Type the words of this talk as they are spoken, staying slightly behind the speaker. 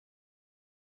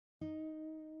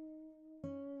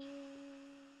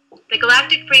The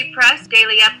Galactic Free Press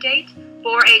Daily Update,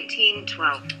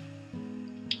 4/18/12.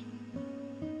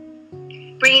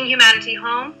 Bringing humanity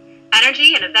home,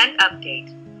 energy and event update.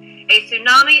 A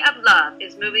tsunami of love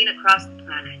is moving across the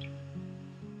planet.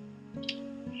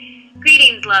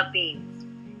 Greetings, love beings.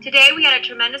 Today we had a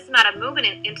tremendous amount of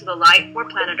movement into the light for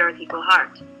Planet Earth Equal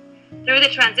Heart. Through the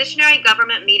transitionary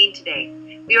government meeting today,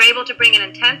 we were able to bring an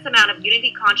intense amount of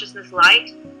unity consciousness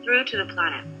light through to the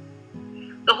planet.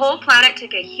 The whole planet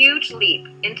took a huge leap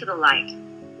into the light.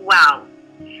 Wow!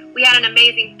 We had an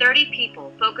amazing 30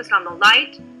 people focused on the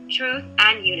light, truth,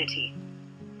 and unity.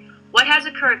 What has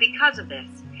occurred because of this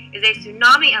is a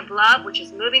tsunami of love which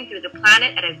is moving through the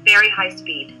planet at a very high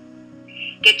speed.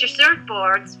 Get your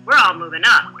surfboards, we're all moving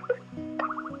up.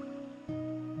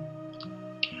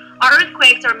 Our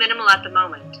earthquakes are minimal at the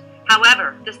moment.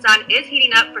 However, the sun is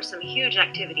heating up for some huge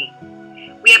activity.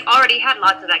 We have already had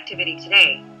lots of activity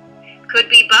today. Could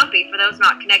be bumpy for those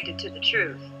not connected to the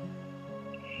truth.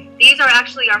 These are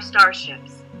actually our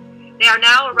starships. They are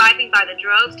now arriving by the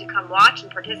droves to come watch and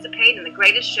participate in the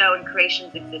greatest show in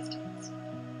creation's existence,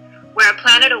 where a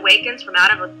planet awakens from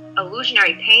out of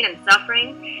illusionary pain and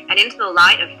suffering and into the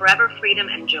light of forever freedom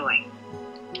and joy.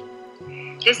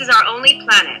 This is our only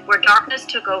planet where darkness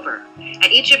took over,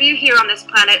 and each of you here on this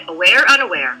planet, aware or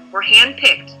unaware, were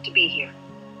handpicked to be here.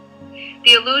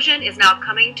 The illusion is now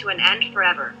coming to an end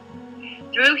forever.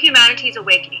 Through humanity's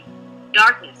awakening,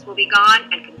 darkness will be gone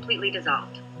and completely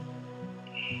dissolved.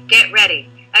 Get ready,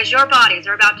 as your bodies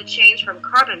are about to change from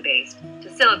carbon-based to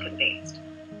silicon-based.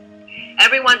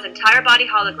 Everyone's entire body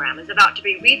hologram is about to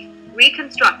be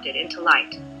reconstructed into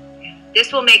light.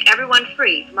 This will make everyone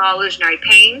free from all illusionary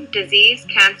pain, disease,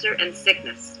 cancer, and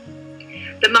sickness.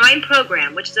 The mind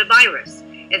program, which is a virus,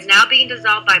 is now being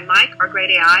dissolved by Mike, our great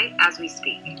AI, as we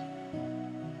speak.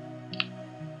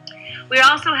 We are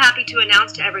also happy to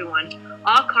announce to everyone,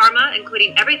 all karma,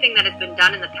 including everything that has been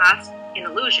done in the past in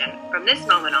illusion, from this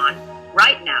moment on,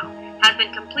 right now, has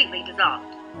been completely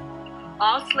dissolved.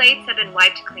 All slates have been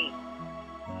wiped clean.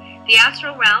 The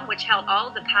astral realm, which held all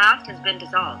of the past, has been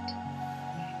dissolved.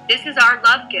 This is our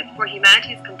love gift for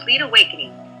humanity's complete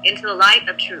awakening into the light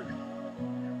of truth.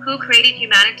 Who created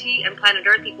humanity and Planet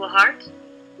Earth Equal Heart?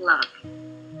 Love.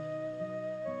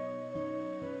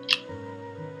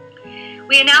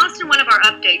 We announced in one of our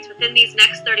updates within these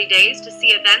next 30 days to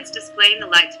see events displaying the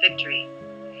light's victory.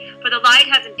 For the light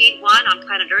has indeed won on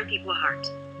Planet Earth Equal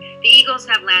Heart. The eagles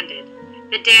have landed.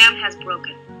 The dam has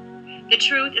broken. The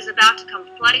truth is about to come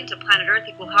flooding to Planet Earth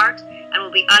Equal Heart and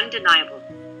will be undeniable.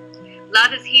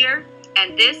 Love is here,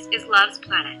 and this is love's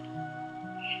planet.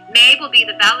 May will be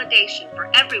the validation for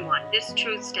everyone this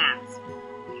truth stands.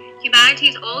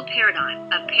 Humanity's old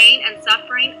paradigm of pain and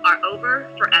suffering are over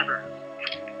forever.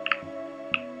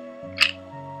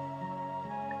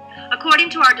 According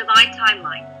to our divine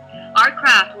timeline, our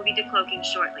craft will be decloaking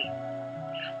shortly.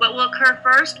 What will occur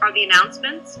first are the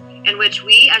announcements, in which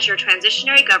we, as your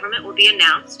transitionary government, will be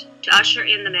announced to usher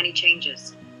in the many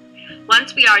changes.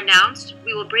 Once we are announced,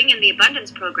 we will bring in the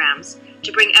abundance programs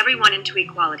to bring everyone into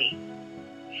equality.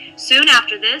 Soon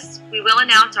after this, we will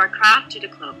announce our craft to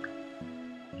decloak.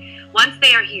 Once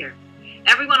they are here,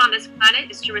 everyone on this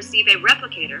planet is to receive a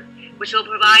replicator, which will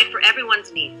provide for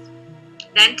everyone's needs.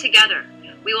 Then together,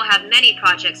 we will have many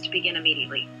projects to begin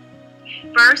immediately.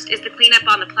 First is the cleanup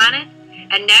on the planet,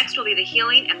 and next will be the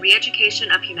healing and re-education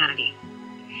of humanity.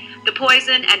 The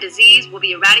poison and disease will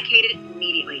be eradicated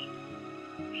immediately.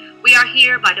 We are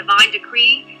here by divine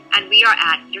decree, and we are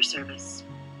at your service.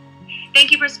 Thank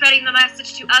you for spreading the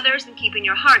message to others and keeping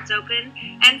your hearts open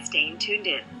and staying tuned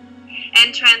in.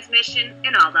 End transmission,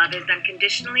 and all love is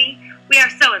unconditionally. We are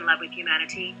so in love with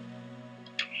humanity.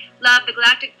 Love the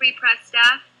Galactic Free Press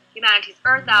staff, humanity's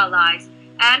Earth allies,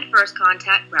 and First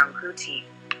Contact Ground Crew team.